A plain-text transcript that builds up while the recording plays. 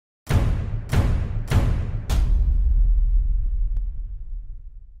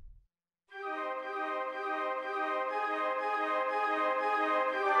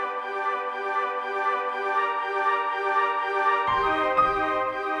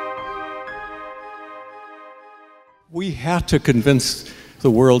We had to convince the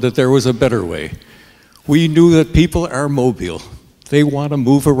world that there was a better way. We knew that people are mobile. They want to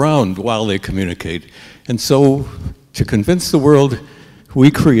move around while they communicate. And so, to convince the world,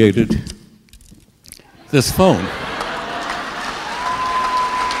 we created this phone.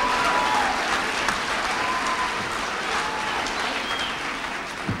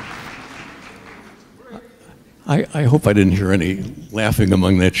 I hope I didn't hear any laughing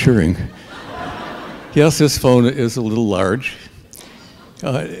among that cheering. Yes, this phone is a little large,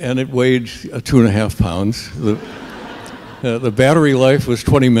 and it weighed 2.5 pounds. The battery life was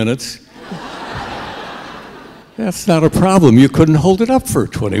 20 minutes. That's not a problem. You couldn't hold it up for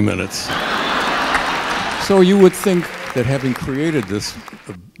 20 minutes. So you would think that having created this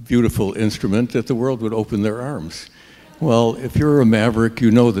beautiful instrument, that the world would open their arms. Well, if you're a Maverick,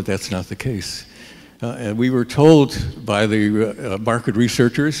 you know that that's not the case. And we were told by the market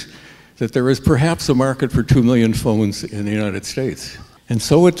researchers that there is perhaps a market for 2 million phones in the United States. And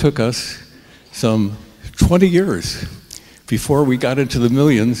so it took us some 20 years before we got into the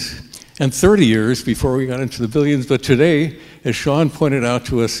millions, and 30 years before we got into the billions. But today, as Sean pointed out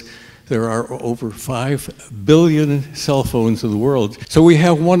to us, there are over 5 billion cell phones in the world. So we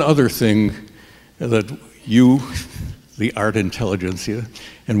have one other thing that you, the art intelligentsia,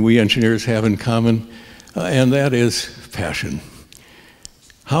 and we engineers have in common, and that is passion.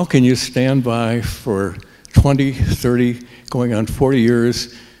 How can you stand by for 20, 30, going on 40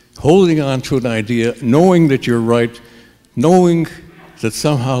 years, holding on to an idea, knowing that you're right, knowing that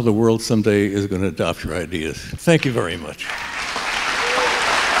somehow the world someday is going to adopt your ideas? Thank you very much.